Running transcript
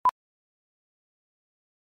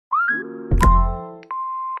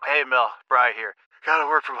Hey, Mel. Bri here. Gotta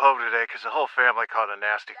work from home today because the whole family caught a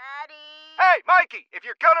nasty... Daddy! Hey, Mikey! If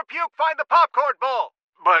you're gonna puke, find the popcorn bowl!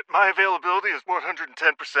 But my availability is 110%.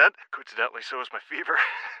 Coincidentally, so is my fever.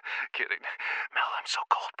 Kidding. Mel, I'm so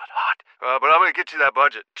cold but hot. But I'm gonna get you that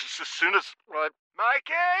budget just as soon as...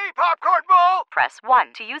 Mikey! Popcorn bowl! Press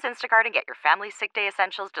 1 to use Instacart and get your family's sick day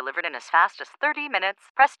essentials delivered in as fast as 30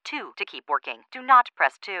 minutes. Press 2 to keep working. Do not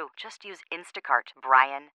press 2. Just use Instacart,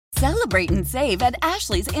 Brian. Celebrate and save at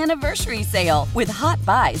Ashley's Anniversary Sale. With Hot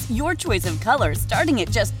Buys, your choice of colors starting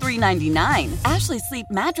at just $3.99. Ashley Sleep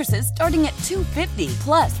mattresses starting at $2.50.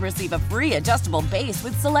 Plus, receive a free adjustable base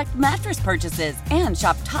with select mattress purchases. And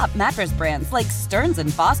shop top mattress brands like Stearns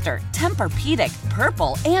 & Foster, Tempur-Pedic,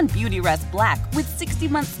 Purple, and Beautyrest Black with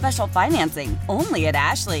 60-month special financing. Only at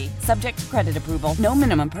Ashley. Subject to credit approval. No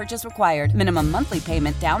minimum purchase required. Minimum monthly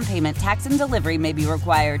payment, down payment, tax, and delivery may be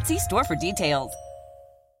required. See store for details.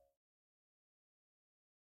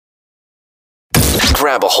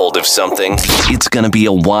 Grab a hold of something. It's going to be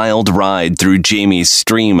a wild ride through Jamie's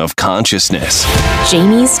stream of consciousness.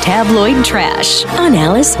 Jamie's Tabloid Trash on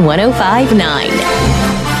Alice 105.9.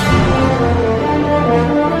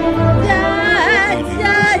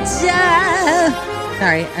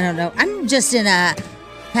 Sorry, I don't know. I'm just in a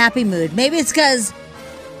happy mood. Maybe it's because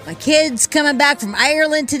my kid's coming back from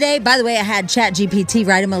Ireland today. By the way, I had ChatGPT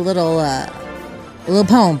write him a little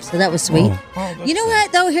poem, so that was sweet. You know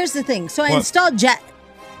what, though? Here's the thing. So I installed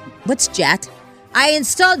What's Jat? I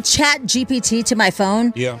installed ChatGPT to my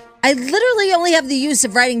phone. Yeah. I literally only have the use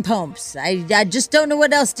of writing poems. I just don't know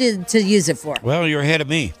what else to use it for. Well, you're ahead of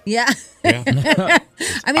me. Yeah. I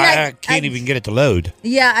mean, I can't even get it to load.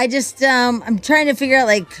 Yeah, I just, I'm trying to figure out,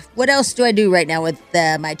 like, what else do I do right now with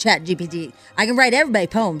my ChatGPT? I can write everybody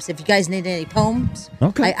poems. If you guys need any poems,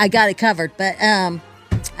 okay, I got it covered. But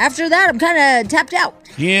after that, I'm kind of tapped out.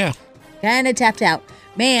 Yeah. Kind of tapped out.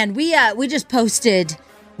 Man, we just posted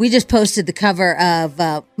the cover of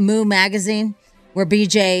Moo magazine where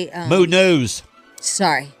BJ Moo News.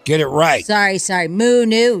 Sorry. Get it right. Sorry. Moo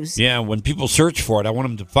News. Yeah, when people search for it, I want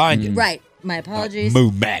them to find it. Right. My apologies.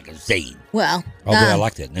 Moo Magazine. Well, although I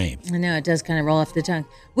like that name. I know it does kind of roll off the tongue.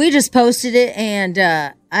 We just posted it, and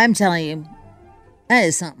I'm telling you, that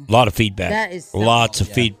is something. A lot of feedback. That is something. Lots of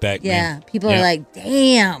feedback. Yeah, man. People are like,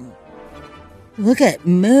 "Damn, look at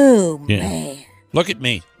Moo, man." Look at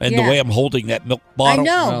me and the way I'm holding that milk bottle.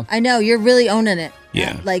 I know. You're really owning it.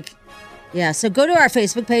 Yeah. Yeah. So go to our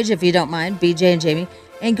Facebook page if you don't mind, BJ and Jamie,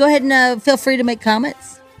 and go ahead and feel free to make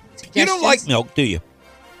comments. You don't like milk, do you?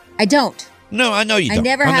 I don't. No, I know you don't. I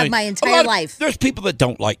never have my entire life. There's people that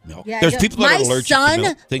don't like milk. Yeah, there's people that are allergic to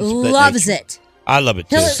milk. My son loves it. I love it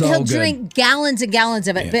too. He'll drink gallons and gallons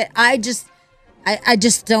of it, but I just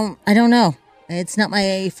don't. I don't know. It's not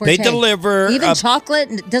my forte. They deliver even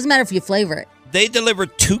chocolate. It doesn't matter if you flavor it. They deliver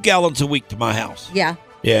 2 gallons a week to my house. Yeah.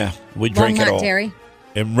 Yeah, we drink it all. Dairy.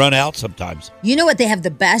 And run out sometimes. You know what they have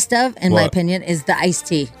the best of, in my opinion, is the iced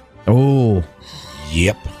tea. Oh.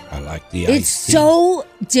 Yep, I like the iced tea. It's so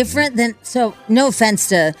different than, so no offense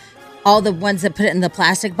to all the ones that put it in the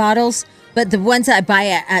plastic bottles, but the ones that I buy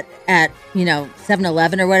at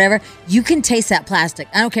 7-Eleven or whatever, you can taste that plastic.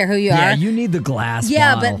 I don't care who you are. Yeah, you need the glass bottle.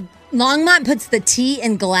 Yeah, but Longmont puts the tea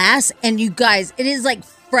in glass, and you guys, it is like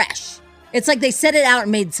fresh. It's like they set it out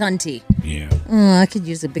and made sun tea. Yeah. Oh, I could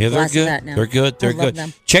use a big glass of that now. They're good. They're good.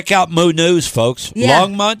 Them. Check out Moo News, folks. Yeah.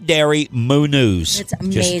 Longmont Dairy Moo News. It's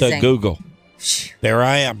amazing. Just Google. There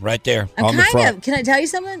I am, right there on the front. Can I tell you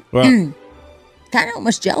something? Well, kind of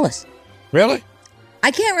almost jealous. Really?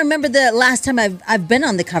 I can't remember the last time I've been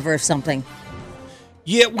on the cover of something.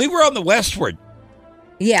 Yeah, we were on the Westward.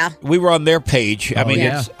 Yeah. We were on their page. I mean,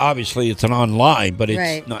 it's obviously it's an online, but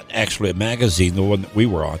it's not actually a magazine, the one that we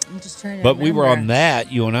were on. I'm just trying to But remember. we were on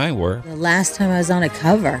that, you and I were. The last time I was on a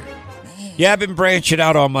cover. Man. Yeah, I've been branching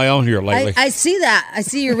out on my own here lately. I see that. I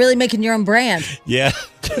see you're really making your own brand. Yeah.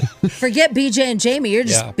 Forget BJ and Jamie. You're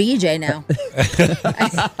just BJ now.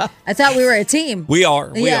 I thought we were a team. We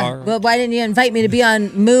are. We are. But why didn't you invite me to be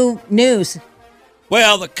on Moo News?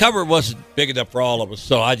 Well, the cover wasn't big enough for all of us,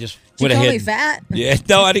 so I just went ahead. Did you call me fat? Yeah,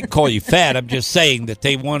 no, I didn't call you fat. I'm just saying that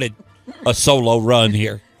they wanted a solo run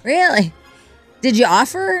here. Really? Did you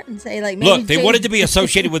offer and say like? Maybe Look, they wanted to be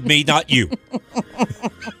associated with me, not you.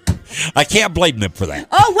 I can't blame them for that.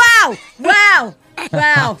 Oh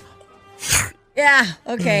wow! Yeah.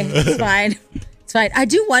 Okay. It's fine. It's fine. I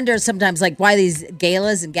do wonder sometimes, like, why these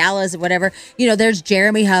galas and whatever. You know, there's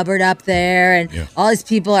Jeremy Hubbard up there, and all these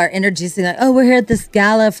people are introducing, like, oh, we're here at this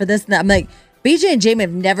gala for this and that. I'm like, BJ and Jamie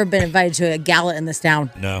have never been invited to a gala in this town.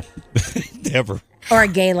 No, never. Or a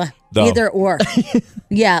gala. No. Either or.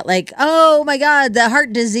 Yeah, like, oh my God, the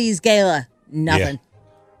heart disease gala. Nothing.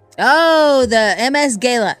 Oh, the MS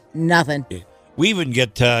Gala. Nothing. We even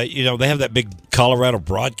get, they have that big Colorado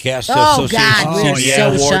Broadcast Oh, Association. God, we're so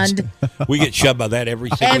awards. shunned. We get shunned by that every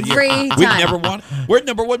single year. Time. We've never won. We're the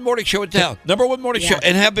number one morning show in town. Number one morning show,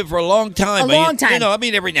 and have been for a long time. Long time.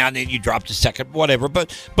 Every now and then you drop to second, whatever.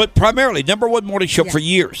 But primarily, number one morning show for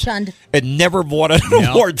years. Shunned. And never won an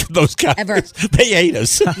award from those guys. Ever. They hate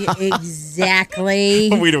us. Exactly.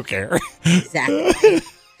 We don't care. Exactly.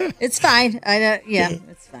 It's fine.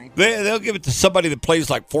 It's fine. They'll give it to somebody that plays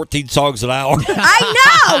like 14 songs an hour.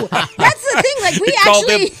 I know. That's the thing. Like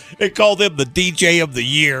They call them the DJ of the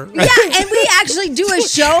year. Yeah, and we actually do a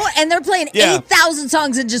show, and they're playing 8,000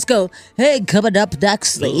 songs and just go, hey, coming up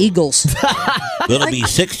next, the Eagles. It'll be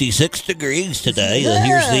 66 degrees today.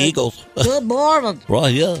 Here's the Eagles. Good morning.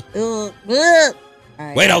 Right, yeah. Right.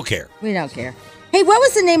 We don't care. We don't care. Hey, what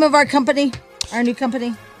was the name of our company? Our new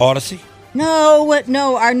company? Odyssey? No,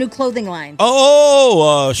 our new clothing line.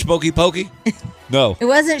 Oh, Smoky Pokey? No. It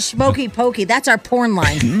wasn't Smoky Pokey. That's our porn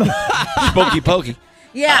line. Smoky Pokey.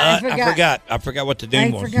 Yeah, I forgot what the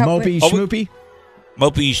name was. Mopey Schmoopy?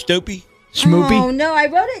 Mopey Stoopy? Schmoopy? Oh, no, I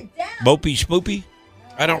wrote it down. Mopey Spoopy?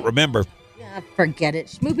 I don't remember. Yeah, forget it.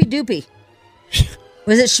 Schmoopy Doopy.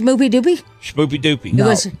 Was it Schmoopy Doopy? Schmoopy Doopy. No.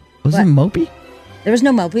 Was it Mopey? There was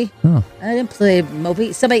no Mopey. Oh. I didn't play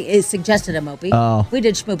Mopey. Somebody suggested a Mopey. Oh. We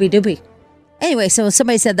did Schmoopy Doopy. Anyway, so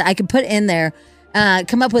somebody said that I could put in there,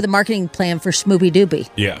 come up with a marketing plan for Schmoopy Doopy.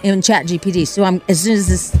 Yeah. In ChatGPT. So as soon as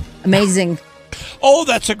this amazing. Oh,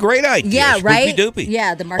 that's a great idea. Yeah, right? Doopy.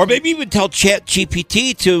 Yeah, the marketing. Or maybe even tell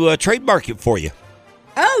ChatGPT to trademark it for you.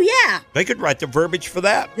 Oh, yeah. They could write the verbiage for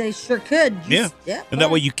that. They sure could. Yeah. And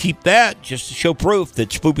that way you keep that just to show proof that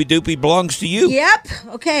Spoopy Doopy belongs to you. Yep.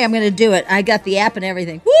 Okay, I'm going to do it. I got the app and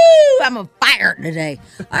everything. Woo! I'm on fire today.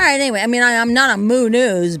 All right, anyway. I mean, I'm not on Moo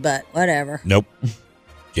News, but whatever. Nope.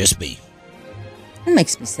 Just me. It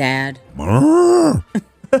makes me sad. Hey,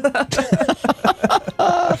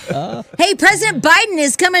 President Biden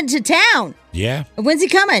is coming to town. Yeah. When's he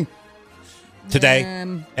coming? Today,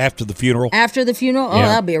 after the funeral. After the funeral? Oh,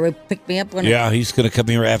 that'll be a pick me up. He's going to come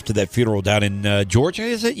here after that funeral down in Georgia,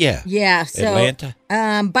 is it? Yeah. Yeah. So, Atlanta.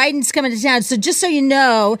 Biden's coming to town. So just so you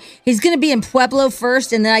know, he's going to be in Pueblo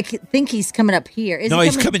first, and then I think he's coming up here.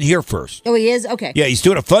 He's coming here first. Oh, he is? Okay. Yeah, he's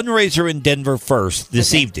doing a fundraiser in Denver first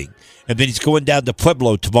this evening, and then he's going down to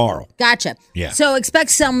Pueblo tomorrow. Gotcha. Yeah. So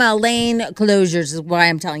expect some lane closures is why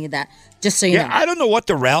I'm telling you that. Just so you know. I don't know what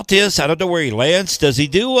the route is. I don't know where he lands. Does he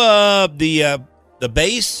do the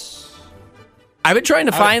base? I've been trying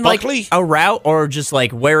to find like a route or just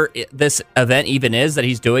like where this event even is that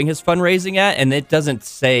he's doing his fundraising at, and it doesn't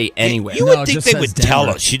say anywhere. You would think they would tell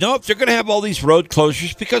us, if they're going to have all these road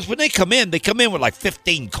closures, because when they come in with like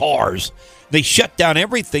 15 cars. They shut down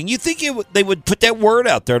everything. You think they would put that word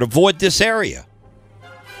out there to avoid this area?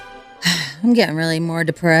 I'm getting really more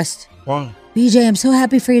depressed. Why? BJ, I'm so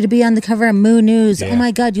happy for you to be on the cover of Moo News. Yeah. Oh,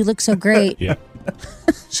 my God, you look so great. Yeah.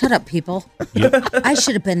 Shut up, people. Yep. I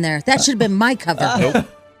should have been there. That should have been my cover.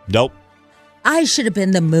 Nope. I should have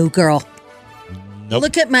been the Moo girl. Nope.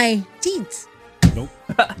 Look at my teats. Nope.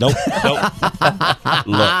 Look.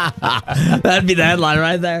 That'd be the headline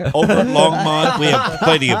right there. Over at Longmont, we have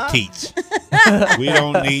plenty of teats. We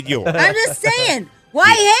don't need yours. I'm just saying.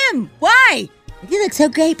 Why him? Why? You look so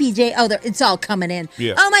great, BJ. Oh, it's all coming in.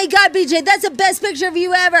 Yeah. Oh, my God, BJ. That's the best picture of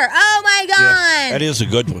you ever. Oh, my God. Yeah, that is a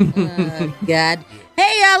good one. Oh, God.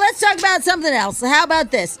 Hey, let's talk about something else. How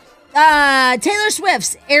about this? Taylor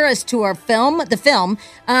Swift's Eras Tour the film,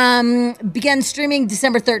 began streaming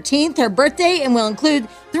December 13th, her birthday, and will include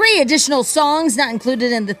 3 additional songs not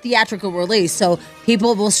included in the theatrical release. So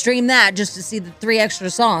people will stream that just to see the 3 extra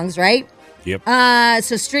songs, right? Yep.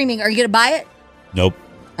 So streaming, are you going to buy it? Nope.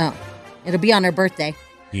 Oh, it'll be on her birthday.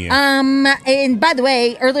 Yeah. And by the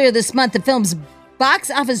way, earlier this month, the film's box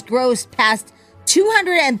office gross passed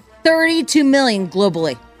 $232 million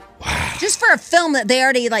globally. Wow. Just for a film that they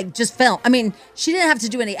already just filmed. I mean, she didn't have to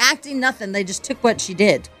do any acting, nothing. They just took what she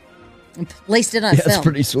did and placed it on film. That's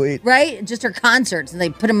pretty sweet. Right? Just her concerts. And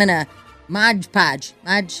they put them in a Hodge,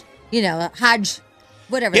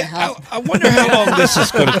 whatever the hell. I wonder how long this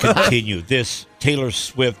is going to continue. This Taylor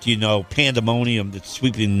Swift, pandemonium that's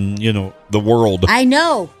sweeping, the world. I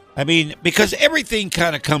know. I mean, because everything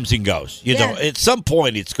kind of comes and goes. At some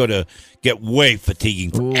point it's going to get way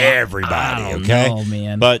fatiguing for everybody, I don't okay? know,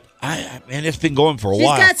 man. But, it's been going for a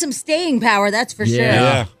while. She's got some staying power, that's for sure.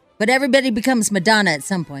 Yeah. But everybody becomes Madonna at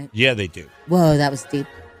some point. Yeah, they do. Whoa, that was deep.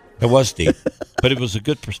 It was deep, but it was a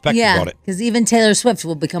good perspective on it. Because even Taylor Swift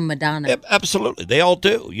will become Madonna. Yep, absolutely. They all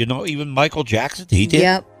do. Even Michael Jackson, he did.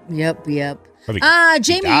 Yep. I mean,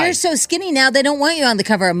 Jamie, you're so skinny now, they don't want you on the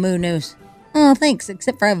cover of Moo News. Oh, thanks.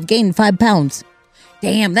 Except for I've gained 5 pounds.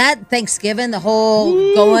 Damn, that Thanksgiving, the whole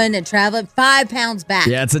going and traveling, 5 pounds back.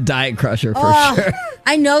 Yeah, it's a diet crusher for sure.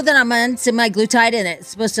 I know that I'm on semaglutide and it's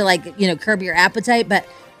supposed to curb your appetite, but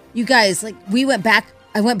you guys, I went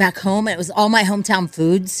back home and it was all my hometown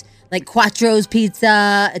foods, like Quattro's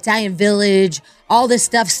Pizza, Italian Village, all this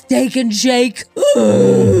stuff, Steak and Shake.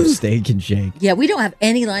 Ooh, Steak and Shake. Yeah, we don't have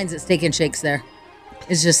any lines at Steak and Shakes there.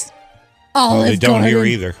 It's just Olive they don't Garden. here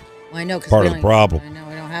either. Well, I know. 'Cause Part of the problem. I know,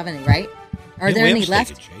 we don't have any, right? Are Yeah, there we any have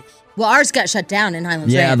left? Steak and Shakes. Well, ours got shut down in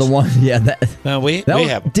Highlands Yeah, Ranch. the one. Yeah, We that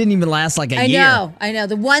have. didn't even last like a year. I know.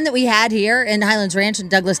 The one that we had here in Highlands Ranch in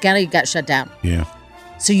Douglas County got shut down. Yeah.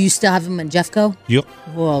 So you still have them in Jeffco? Yep.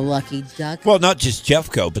 Whoa, lucky duck. Well, not just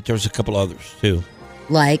Jeffco, but there's a couple others too.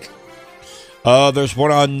 Like? There's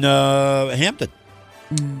one on Hampton.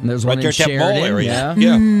 And there's Right one there in at that mall Sheridan. area.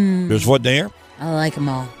 Yeah. Yeah. There's one there. I like them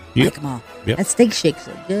all. Yep. Like them all. Yep. That Steak Shakes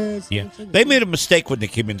are good. Yeah. Steak Shakes. They made a mistake when they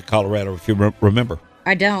came into Colorado, if you remember.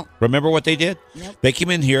 I don't. Remember what they did? Nope. They came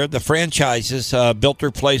in here, the franchises built their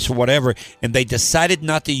place or whatever, and they decided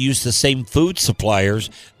not to use the same food suppliers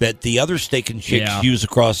that the other Steak and Shakes use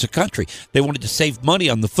across the country. They wanted to save money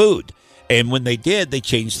on the food. And when they did, they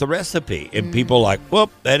changed the recipe. And people are like, well,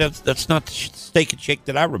 that's not the Steak and Shake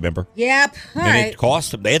that I remember. Yep. All And right. it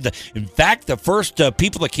cost them. They had to. In fact, the first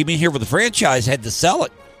people that came in here with the franchise had to sell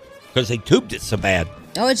it because they tubed it so bad.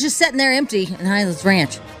 Oh, it's just sitting there empty in Highlands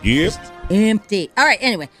Ranch. Yep. Empty. All right,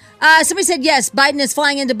 anyway. Somebody said, yes, Biden is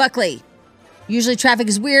flying into Buckley. Usually traffic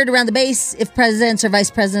is weird around the base if presidents or vice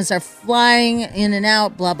presidents are flying in and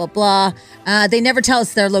out, blah, blah, blah. They never tell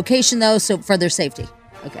us their location, though, so for their safety.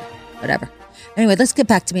 Okay, whatever. Anyway, let's get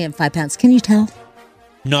back to me in 5 pounds. Can you tell?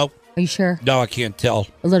 No. Are you sure? No, I can't tell.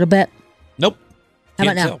 A little bit? Nope. How Can't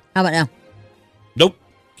about now? tell. How about now? Nope.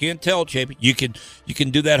 Can't tell, Jamie. You can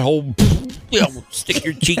do that whole, stick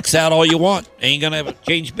your cheeks out all you want. Ain't gonna have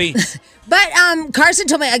change me. But Carson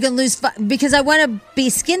told me I can lose because I want to be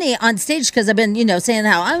skinny on stage because I've been, saying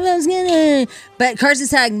how I'm skinny. But Carson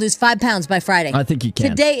said I can lose 5 pounds by Friday. I think you can.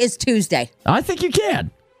 Today is Tuesday. I think you can.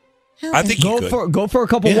 I think you could. Go for a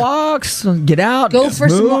couple walks, get out, Go for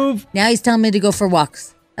some move. Now he's telling me to go for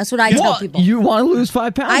walks. That's what I tell people. You want to lose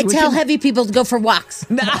 5 pounds? I tell heavy people to go for walks.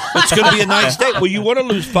 It's going to be a nice day. Well, you want to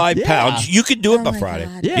lose 5 pounds, you can do it by my Friday.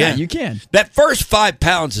 God. Yeah, you can. That first 5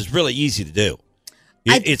 pounds is really easy to do.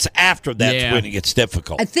 It's after that's Yeah. when it gets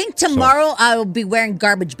difficult. I think tomorrow I will be wearing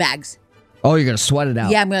garbage bags. Oh, you're going to sweat it out.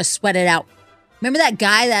 Yeah, I'm going to sweat it out. Remember that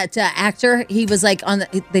guy, that actor? He was like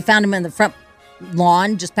they found him in the front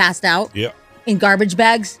lawn, just passed out Yeah. in garbage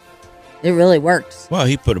bags. It really worked. Well,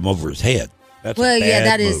 he put him over his head. That's a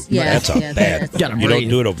bad move. That's a bad move. Gotta You don't breathe.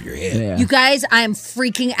 do it over your head. Yeah. You guys, I am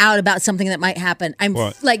freaking out about something that might happen. I'm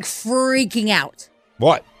What? freaking out.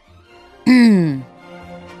 What?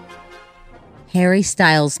 Harry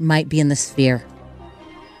Styles might be in the Sphere.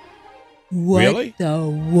 What Really? the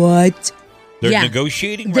what? They're Yeah.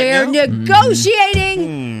 negotiating right They're now?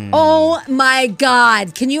 negotiating. Oh my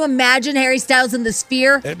God. Can you imagine Harry Styles in the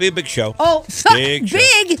Sphere? That'd be a big show. Oh, Big show.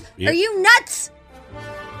 big? Yep. Are you nuts?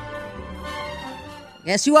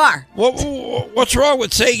 Yes, you are. What's wrong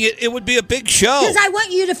with saying it would be a big show? Because I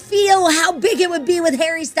want you to feel how big it would be with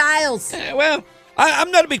Harry Styles. Well, I'm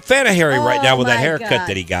not a big fan of Harry right now with that my haircut God.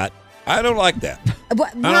 that he got. I don't like that. I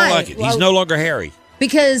don't Why? like it. He's Well, no longer Harry.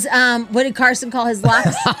 Because what did Carson call his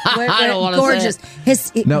locks? I don't wanna say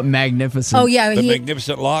gorgeous. No, magnificent. Oh yeah, The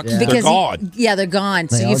magnificent locks, Yeah. they're because gone. they're gone.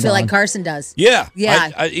 So They you are feel like gone. Carson does. Yeah. Yeah.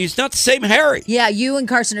 He's not the same Harry. Yeah, you and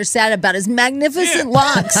Carson are sad about his magnificent Yeah.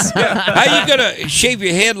 locks. Yeah. How you going to shave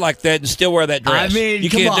your head like that and still wear that dress? I mean, you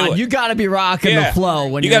come can't on. do it. You got to be rocking the flow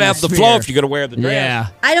when you you're got to in have the Sphere. flow if you're going to wear the dress. Yeah.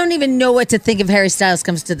 I don't even know what to think if Harry Styles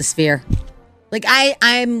comes to the Sphere. Like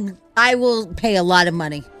I will pay a lot of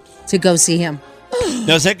money to go see him.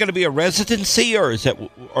 Now, is that going to be a residency, or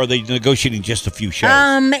are they negotiating just a few shows?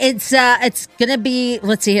 It's gonna be.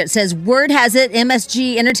 Let's see here. It says word has it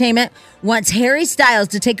MSG Entertainment wants Harry Styles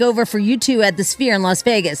to take over for U2 at the Sphere in Las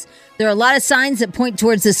Vegas. There are a lot of signs that point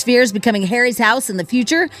towards the Spheres becoming Harry's house in the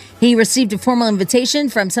future. He received a formal invitation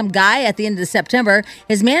from some guy at the end of September.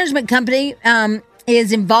 His management company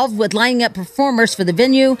is involved with lining up performers for the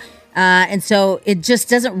venue, and so it just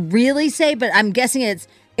doesn't really say. But I'm guessing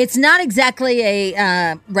it's not exactly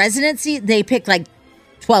a residency. They pick like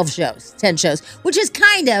 12 shows, 10 shows, which is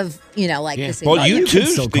kind of, like this. Well, you can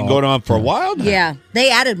U2's still been call going on for a while now. Yeah, they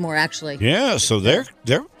added more actually. Yeah, so they're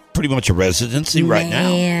pretty much a residency right now.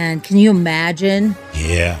 Man, can you imagine?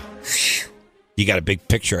 Yeah. You got a big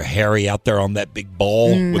picture of Harry out there on that big ball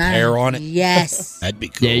with hair on it? Yes. That'd be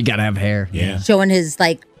cool. Yeah, you got to have hair. Yeah. Showing his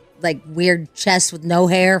like weird chest with no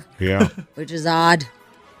hair, Yeah. which is odd.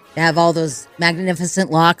 They have all those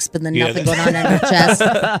magnificent locks, but then nothing going on your chest.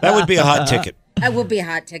 That would be a hot ticket. That would be a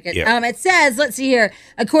hot ticket. Yeah. It says, let's see here,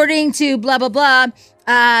 according to blah, blah, blah,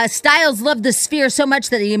 Styles loved the Sphere so much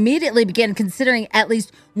that he immediately began considering at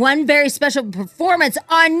least one very special performance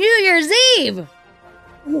on New Year's Eve.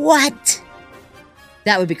 What?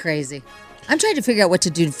 That would be crazy. I'm trying to figure out what to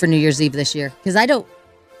do for New Year's Eve this year because I don't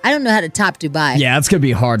know how to top Dubai. Yeah, it's gonna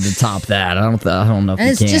be hard to top that. I don't know if and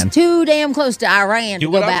you it's can. just too damn close to Iran. Do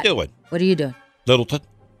to what go I'm back. doing. What are you doing? Littleton.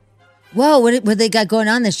 Whoa, what they got going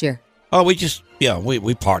on this year? Oh,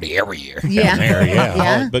 we party every year. Yeah. Down there, yeah.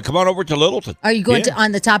 Yeah. But come on over to Littleton. Are you going to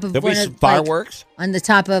on the top of There'll one be of some fireworks? on the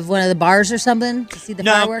top of one of the bars or something to see the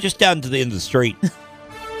No, fireworks? just down to the end of the street.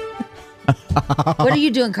 What are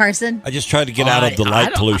you doing, Carson? I just try to get out of the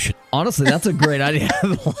light pollution. Honestly, that's a great idea.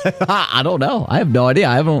 I don't know. I have no idea.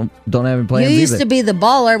 I don't have any plans You used either. to be the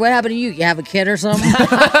baller. What happened to you? You have a kid or something?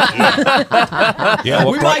 Yeah,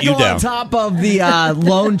 what we brought might you go down? on top of the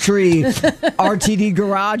Lone Tree RTD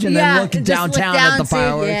garage and then look just downtown look at down the to-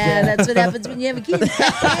 fireworks. Yeah, that's what happens when you have a kid. All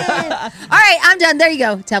right, I'm done. There you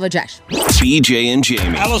go. Tabloid trash. BJ and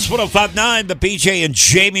Jamie. Alice 105.9, the BJ and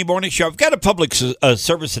Jamie Morning Show. I've got a public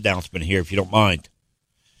service announcement here, if you don't mind.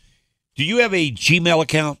 Do you have a Gmail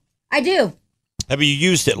account? I do. Have you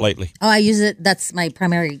used it lately? Oh, I use it. That's my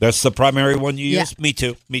primary. That's the primary one you use? Yeah. Me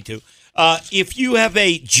too. If you have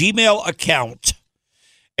a Gmail account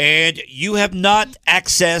and you have not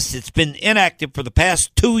accessed, it's been inactive for the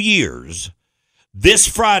past 2 years, this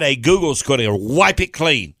Friday, Google's going to wipe it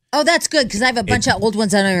clean. Oh, that's good because I have a bunch of old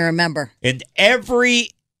ones I don't even remember. And everything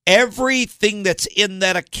that's in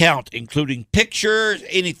that account, including pictures,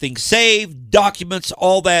 anything saved, documents,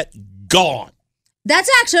 all that, gone. That's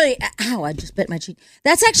actually, I just bit my cheek.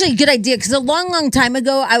 That's actually a good idea because a long time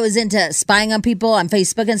ago, I was into spying on people on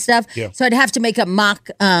Facebook and stuff. Yeah. So I'd have to make up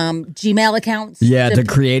mock Gmail accounts. Yeah, to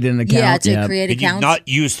create an account. Yeah, to create And you've accounts. not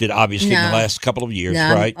used it, obviously, in the No. last couple of years,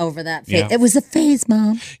 No, right? I'm over that phase. Yeah. It was a phase,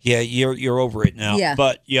 Mom. Yeah, you're over it now. Yeah.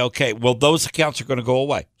 But, yeah, okay. Well, those accounts are going to go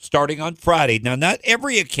away starting on Friday. Now, not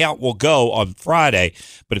every account will go on Friday,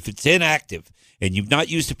 but if it's inactive and you've not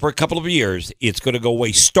used it for a couple of years, it's going to go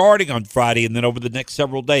away starting on Friday and then over the next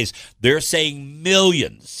several days. They're saying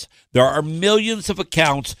millions. There are millions of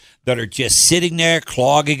accounts that are just sitting there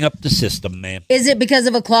clogging up the system, man. Is it because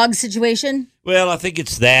of a clog situation? Well, I think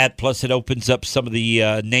it's that. Plus, it opens up some of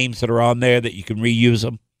the names that are on there that you can reuse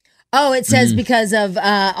them. Oh, it says because of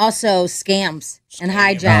also scams and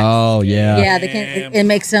hijacks. Oh, yeah. Yeah, they can. It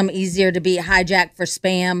makes them easier to be hijacked for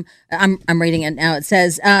spam. I'm reading it now. It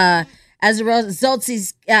says as a result,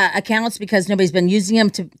 these accounts, because nobody's been using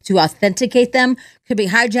them to authenticate them, could be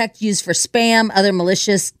hijacked, used for spam, other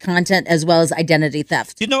malicious content, as well as identity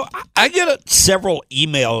theft. You know, I get several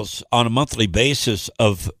emails on a monthly basis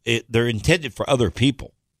of it. They're intended for other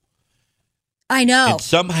people. I know. And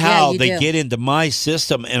somehow Yeah, you they do. get into my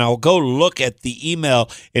system, and I'll go look at the email,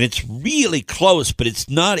 and it's really close, but it's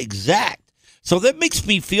not exact. So that makes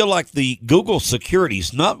me feel like the Google security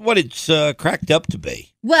is not what it's cracked up to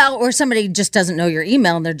be. Well, or somebody just doesn't know your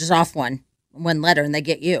email and they're just off one letter and they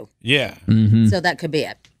get you. Yeah. So that could be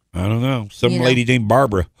it. I don't know. Some You know. lady named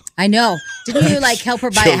Barbara. I know. Didn't you help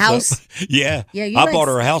her buy a shows up. house? Yeah. Yeah, you I bought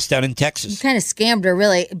her a house down in Texas. You kind of scammed her,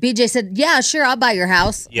 really. BJ said, "Yeah, sure, I'll buy your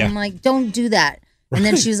house." Yeah. I'm like, "Don't do that." And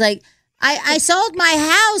then she was like, I sold my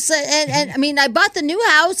house, and I mean, I bought the new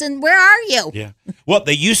house, and where are you?" Yeah. Well,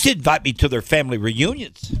 they used to invite me to their family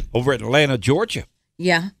reunions over in Atlanta, Georgia.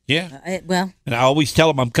 Yeah. Yeah. Well. And I always tell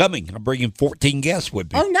them I'm coming. I'm bringing 14 guests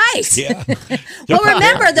with me. Oh, nice. Yeah. Well,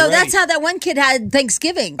 remember, though, Great. that's how that one kid had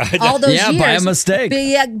Thanksgiving all those years. Yeah, by a mistake.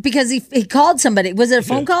 Yeah, because he called somebody. Was it a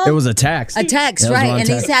phone call? It was a text. A text, That was right? on And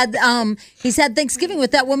text. he's had Thanksgiving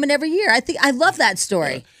with that woman every year. I love that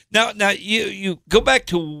story. Now you go back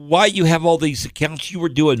to why you have all these accounts. You were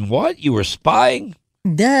doing what? You were spying?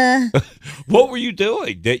 Duh. What were you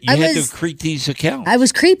doing that you I had was- to create these accounts? I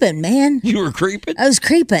was creeping, man. You were creeping? I was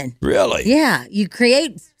creeping. Really? Yeah, you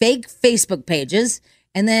create fake Facebook pages,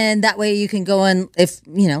 and then that way you can go and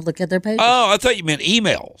look at their pages. Oh, I thought you meant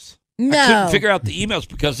emails. I No. couldn't figure out the emails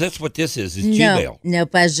because that's what this is No, Gmail.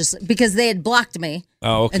 nope. I was just because they had blocked me,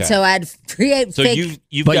 Oh, okay. and so I'd create So fake.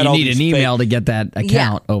 you've But got you all need these an email fake- to get that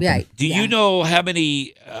account open. Right. Do you know how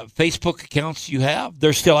many Facebook accounts you have?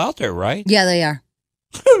 They're still out there, right? Yeah, they are.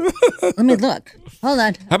 Let me look. Hold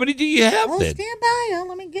on. How many do you have Oh, then? stand by. Oh,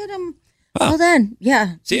 let me get them. Hold on.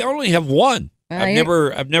 Yeah, See, I only have one. Well,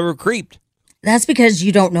 I've never creeped. that's because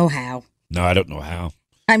you don't know how. No, I don't know how.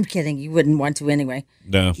 I'm kidding. You wouldn't want to anyway.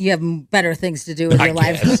 No. You have better things to do with your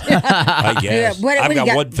life. I guess. I've got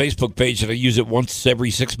got one Facebook page that I use it once every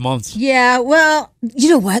 6 months. Yeah, well, you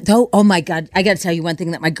know what, though? Oh, my God. I got to tell you one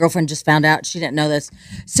thing that my girlfriend just found out. She didn't know this.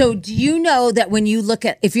 So do you know that when you look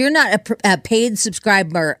at, if you're not a paid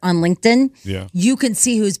subscriber on LinkedIn, you can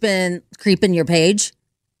see who's been creeping your page?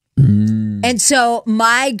 And so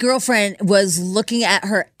my girlfriend was looking at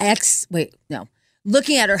her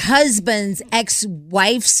looking at her husband's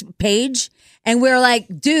ex-wife's page. And we were like,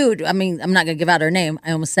 dude, I mean, I'm not going to give out her name.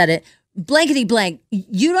 I almost said it. Blankety blank.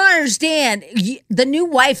 You don't understand. The new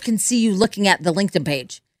wife can see you looking at the LinkedIn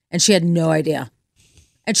page. And she had no idea.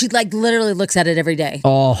 And she literally looks at it every day.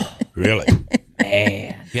 Oh, really?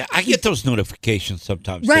 Man. Yeah, I get those notifications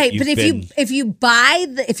sometimes. Right, but if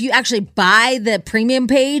you actually buy the premium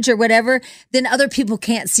page or whatever, then other people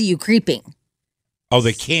can't see you creeping. Oh,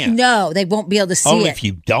 they can't? No, they won't be able to see it. it. If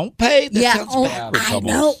you don't pay? That sounds backwards I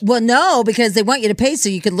almost. know. Well, no, because they want you to pay so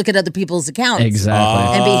you can look at other people's accounts.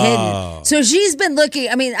 Exactly. And be hidden. So she's been looking,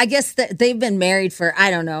 I mean, I guess that they've been married for, I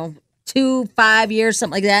don't know, 5 years,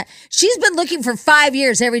 something like that. She's been looking for 5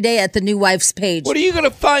 years every day at the new wife's page. What are you going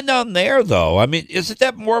to find on there, though? I mean, isn't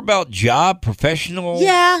that more about job, professional?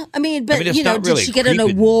 Yeah, I mean, but, it's not did really she get an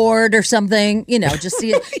creeping. award or something? Just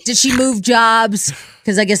see it. Did she move jobs?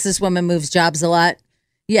 Because I guess this woman moves jobs a lot.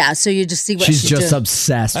 Yeah, so you just see what she's she's just doing.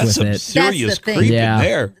 obsessed That's with some it. serious That's the thing. creeping Yeah.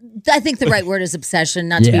 there. I think the right word is obsession,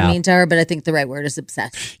 not to be mean to her, but I think the right word is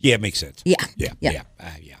obsessed. Yeah, it makes sense. Yeah. Yeah,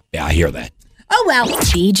 I hear that. Oh, well.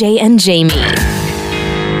 BJ and Jamie.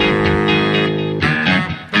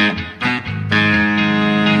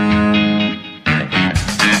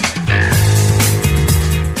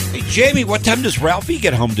 Hey, Jamie, what time does Ralphie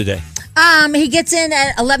get home today? He gets in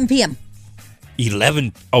at 11 p.m.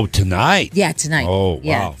 11. Oh, tonight? Yeah, tonight. Oh,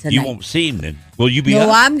 Yeah, wow. tonight. You won't see him then. Will you be No,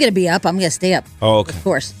 up? I'm going to be up. I'm going to stay up. Oh, okay. Of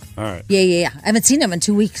course. All right. Yeah. I haven't seen him in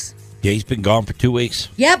 2 weeks. Yeah, he's been gone for 2 weeks.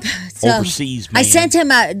 Yep. So Overseas, man. I sent him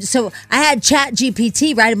so I had Chat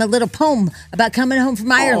GPT write him a little poem about coming home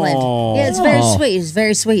from Ireland. Oh. Yeah, it's very sweet. It's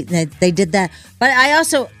very sweet. They did that. But I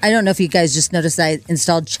don't know if you guys just noticed I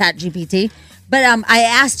installed Chat GPT, but I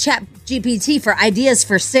asked Chat GPT for ideas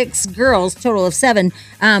for 6 girls, total of 7,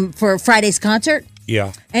 for Friday's concert.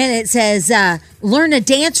 Yeah. And it says, learn a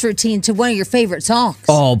dance routine to one of your favorite songs.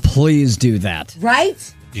 Oh, please do that.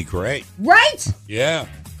 Right? Be great. Right? Yeah.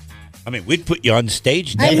 I mean, we'd put you on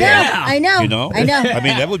stage. I know. Yeah. I know. You know? I know. I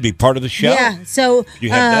mean, that would be part of the show. Yeah. So You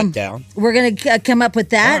have that down. We're going to come up with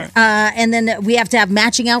that. And then we have to have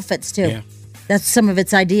matching outfits, too. Yeah. That's some of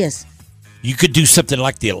its ideas. You could do something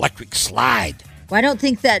like the electric slide. Well, I don't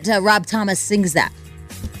think that Rob Thomas sings that.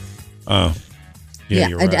 Oh. Yeah,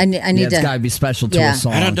 you're right. I need It's to. got to be special to a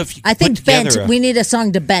song. I don't know if you I think put together Bent. We need a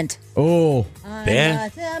song to Bent. Oh.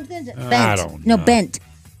 Bent? Bent. I don't know. No, Bent.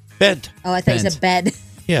 Bent. Oh, I thought you Bent. said bed.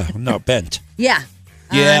 Yeah, no, bent. Yeah.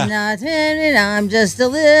 Yeah. I'm not turning, I'm just a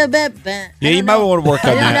little bit bent. Yeah, you might want to work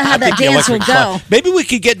on that. I don't know how that think the dance will electric go. slide. Maybe we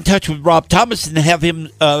could get in touch with Rob Thomas and have him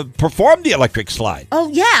perform the electric slide. Oh,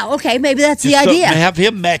 yeah. Okay, maybe that's Just the idea. have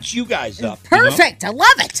him match you guys up. you know? Perfect. I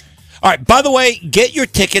love it. All right, by the way, get your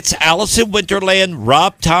tickets. Alice in Winterland,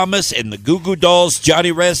 Rob Thomas, and the Goo Goo Dolls,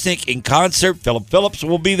 Johnny Resnick in concert. Philip Phillips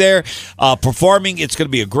will be there performing. It's going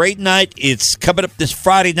to be a great night. It's coming up this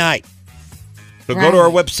Friday night. So go to our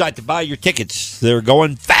website to buy your tickets. They're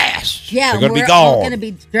going fast. Yeah, They're going to be we're all gone. going to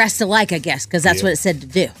be dressed alike, I guess, because that's what it said to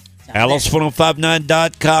do. So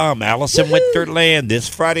Alice1059.com, Alice in Winterland this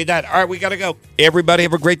Friday night. All right, we got to go. Everybody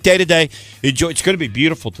have a great day today. Enjoy. It's going to be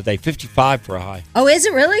beautiful today. 55 for a high. Oh, is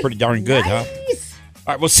it really? Pretty darn good, huh? Nice.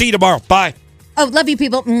 All right, we'll see you tomorrow. Bye. Oh, love you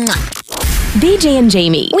people. Mwah. BJ and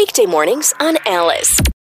Jamie. Weekday mornings on Alice.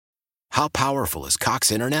 How powerful is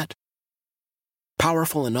Cox Internet?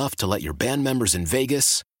 Powerful enough to let your band members in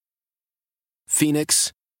Vegas,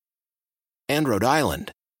 Phoenix, and Rhode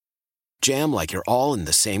Island jam like you're all in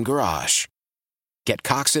the same garage. Get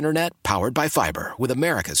Cox Internet powered by fiber with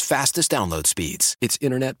America's fastest download speeds. It's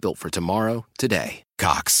internet built for tomorrow, today.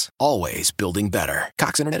 Cox, always building better.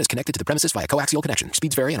 Cox Internet is connected to the premises via coaxial connection.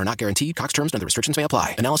 Speeds vary and are not guaranteed. Cox terms and other restrictions may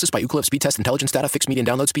apply. Analysis by Ookla Speed Test Intelligence Data. Fixed median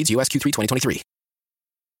download speeds. US Q3 2023.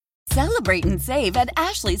 Celebrate and save at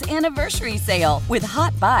Ashley's Anniversary Sale. With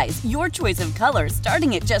Hot Buys, your choice of colors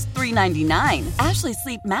starting at just $3.99. Ashley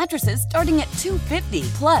Sleep mattresses starting at $2.50.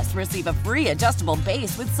 Plus, receive a free adjustable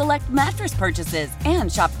base with select mattress purchases.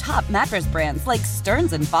 And shop top mattress brands like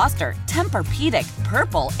Stearns & Foster, Tempur-Pedic,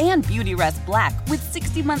 Purple, and Beautyrest Black with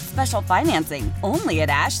 60-month special financing. Only at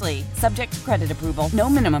Ashley. Subject to credit approval. No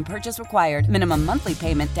minimum purchase required. Minimum monthly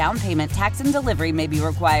payment, down payment, tax, and delivery may be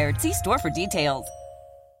required. See store for details.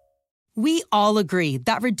 We all agree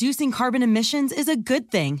that reducing carbon emissions is a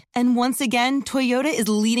good thing. And once again, Toyota is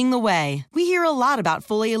leading the way. We hear a lot about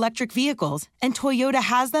fully electric vehicles, and Toyota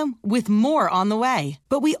has them with more on the way.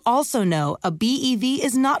 But we also know a BEV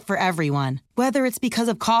is not for everyone, whether it's because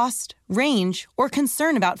of cost, range, or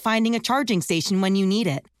concern about finding a charging station when you need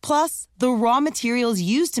it. Plus, the raw materials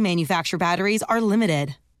used to manufacture batteries are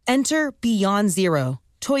limited. Enter Beyond Zero,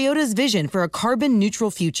 Toyota's vision for a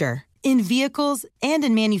carbon-neutral future. In vehicles and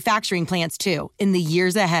in manufacturing plants, too, in the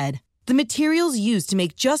years ahead. The materials used to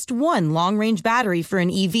make just one long-range battery for an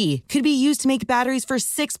EV could be used to make batteries for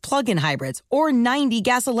 6 plug-in hybrids or 90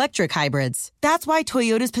 gas-electric hybrids. That's why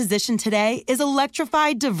Toyota's position today is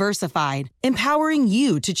electrified, diversified, empowering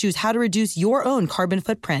you to choose how to reduce your own carbon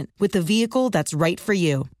footprint with the vehicle that's right for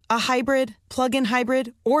you. A hybrid, plug-in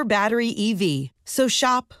hybrid, or battery EV. So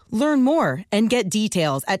shop, learn more, and get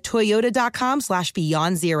details at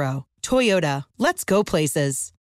toyota.com/beyondzero. Toyota, let's go places.